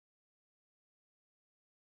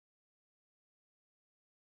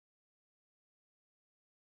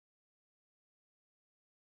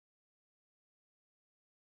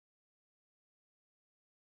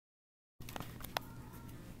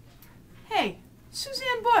Hey,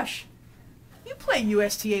 Suzanne Bush, you play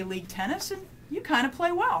USTA League tennis and you kind of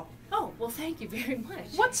play well. Oh, well, thank you very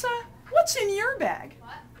much. What's in your bag?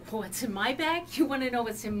 What's in my bag? You want to know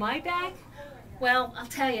what's in my bag? Well, I'll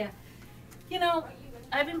tell you. You know,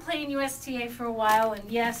 I've been playing USTA for a while, and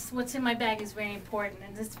yes, what's in my bag is very important,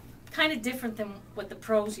 and it's kind of different than what the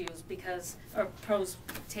pros use or pros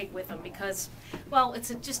take with them because, well,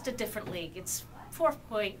 it's just a different league. It's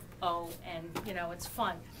 4.0, and, you know, it's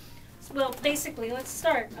fun. Well, basically, let's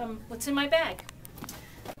start. What's in my bag?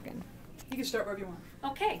 You can start wherever you want.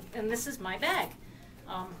 Okay, and this is my bag.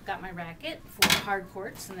 Got my racket for hard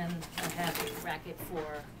courts, and then I have a racket for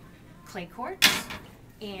clay courts,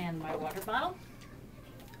 and my water bottle.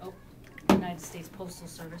 Oh, United States Postal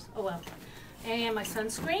Service. Oh well. And my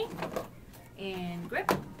sunscreen, and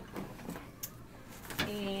grip.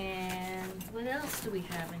 And what else do we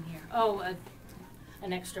have in here? Oh,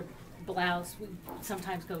 an extra blouse. We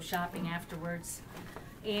sometimes go shopping afterwards.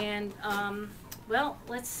 And well,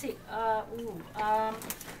 let's see.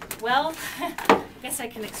 Well, I guess I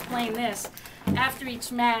can explain this. After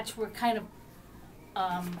each match, we're kind of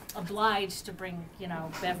obliged to bring, you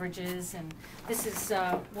know, beverages, and this is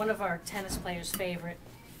one of our tennis players' favorite,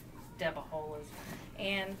 Debaholas,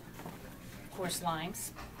 and of course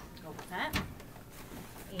limes. Go with that.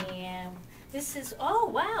 And this is, oh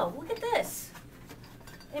wow, look at this.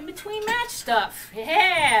 In between match stuff.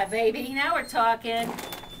 Yeah, baby, now we're talking.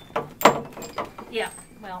 Yeah,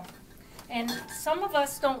 well, and some of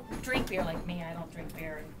us don't drink beer like me. I don't drink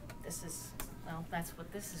beer, and this is, well, that's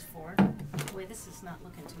what this is for. Boy, this is not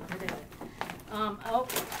looking too good, is it? Oh,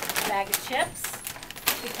 bag of chips,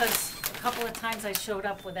 because a couple of times I showed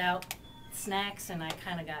up without snacks, and I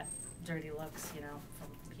kind of got dirty looks, you know, from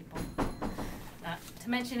people. Not to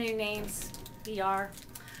mention any names, ER.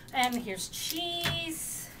 And here's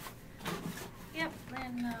cheese. Yep,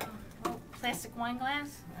 and oh, plastic wine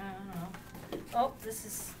glass. I don't know. Oh, this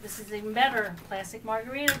is even better. Plastic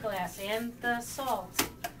margarita glass and the salt.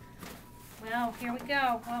 Well, here we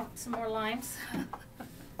go. Oh, some more limes.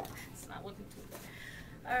 It's not looking too good.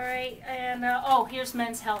 All right, and oh, here's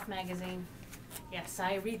Men's Health magazine. Yes,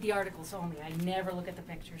 I read the articles only. I never look at the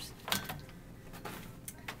pictures.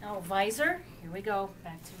 Oh, visor. Here we go.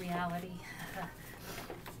 Back to reality.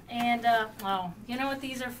 And oh, you know what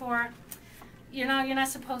these are for? You know, you're not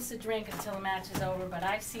supposed to drink until the match is over, but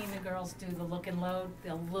I've seen the girls do the look and load.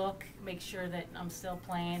 They'll look, make sure that I'm still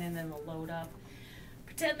playing, and then they'll load up.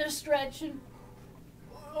 Pretend they're stretching.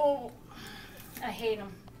 Oh, I hate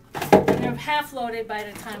them. They're half loaded by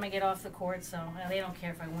the time I get off the court, so they don't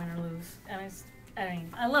care if I win or lose. I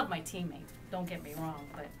mean, I love my teammates, don't get me wrong,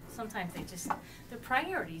 but sometimes their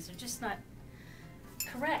priorities are just not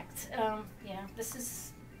correct. Yeah, this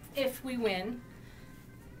is if we win.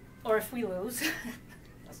 Or if we lose,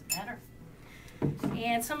 doesn't matter.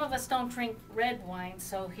 And some of us don't drink red wine,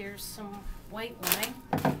 so here's some white wine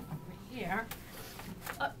over here.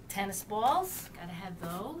 Tennis balls, gotta have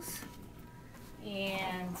those.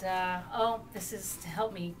 And oh, this is to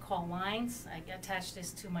help me call lines. I attach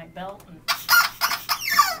this to my belt, and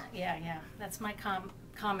yeah, that's my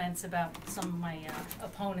comments about some of my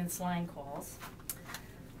opponent's line calls.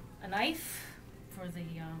 A knife for the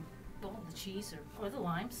cheese or the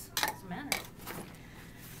limes, doesn't matter.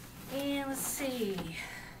 And let's see,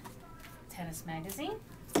 tennis magazine,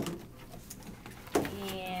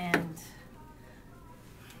 and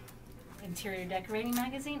interior decorating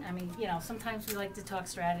magazine. I mean, you know, sometimes we like to talk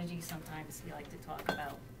strategy, sometimes we like to talk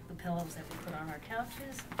about the pillows that we put on our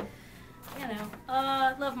couches. You know,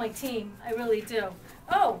 I love my team, I really do.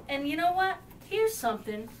 Oh, and you know what? Here's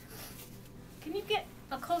something. Can you get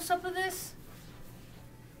a close-up of this?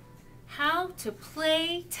 How to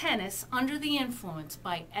Play Tennis Under the Influence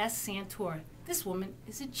by S. Santora. This woman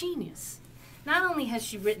is a genius. Not only has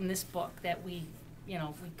she written this book that we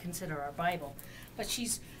consider our Bible, but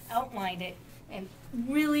she's outlined it in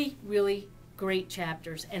really, really great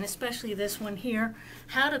chapters, and especially this one here,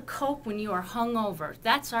 How to Cope When You Are Hungover.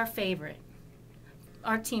 That's our favorite.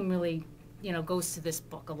 Our team really, you know, goes to this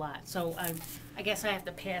book a lot, so I guess I have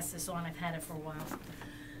to pass this on. I've had it for a while.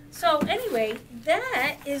 So anyway,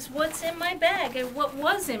 that is what's in my bag and what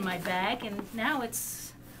was in my bag, and now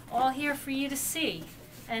it's all here for you to see.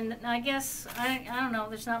 And I guess, I don't know,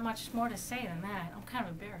 there's not much more to say than that. I'm kind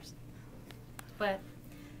of embarrassed. But,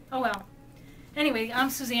 oh well. Anyway, I'm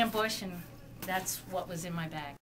Suzanne Bush, and that's what was in my bag.